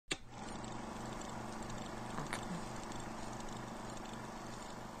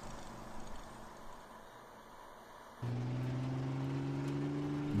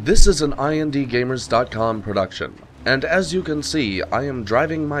This is an INDGamers.com production, and as you can see, I am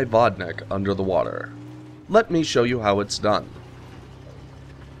driving my Vodnik under the water. Let me show you how it's done.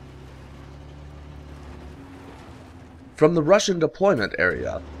 From the Russian deployment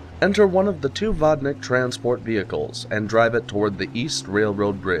area, enter one of the two Vodnik transport vehicles and drive it toward the East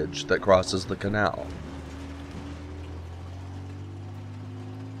Railroad Bridge that crosses the canal.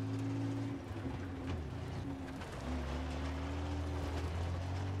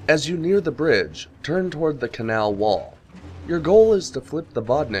 As you near the bridge, turn toward the canal wall. Your goal is to flip the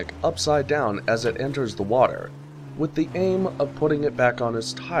Vodnik upside down as it enters the water, with the aim of putting it back on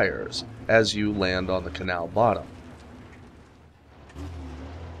its tires as you land on the canal bottom.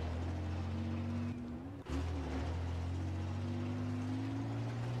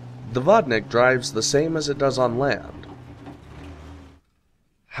 The Vodnik drives the same as it does on land.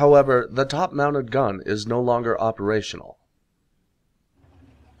 However, the top-mounted gun is no longer operational.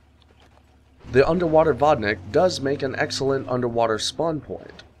 The underwater Vodnik does make an excellent underwater spawn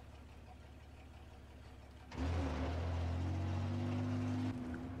point.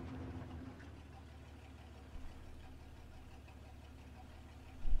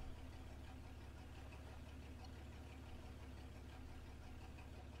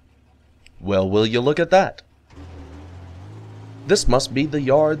 Well, will you look at that? This must be the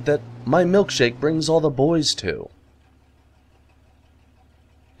yard that my milkshake brings all the boys to.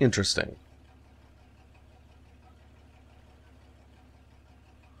 Interesting.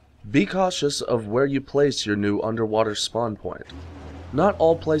 Be cautious of where you place your new underwater spawn point. Not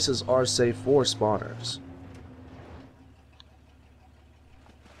all places are safe for spawners.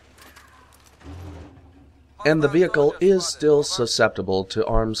 And the vehicle is still susceptible to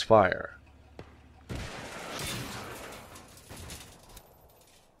arms fire.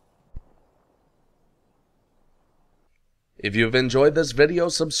 If you've enjoyed this video,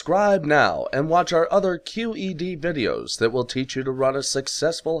 subscribe now and watch our other QED videos that will teach you to run a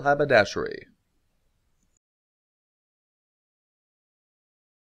successful haberdashery.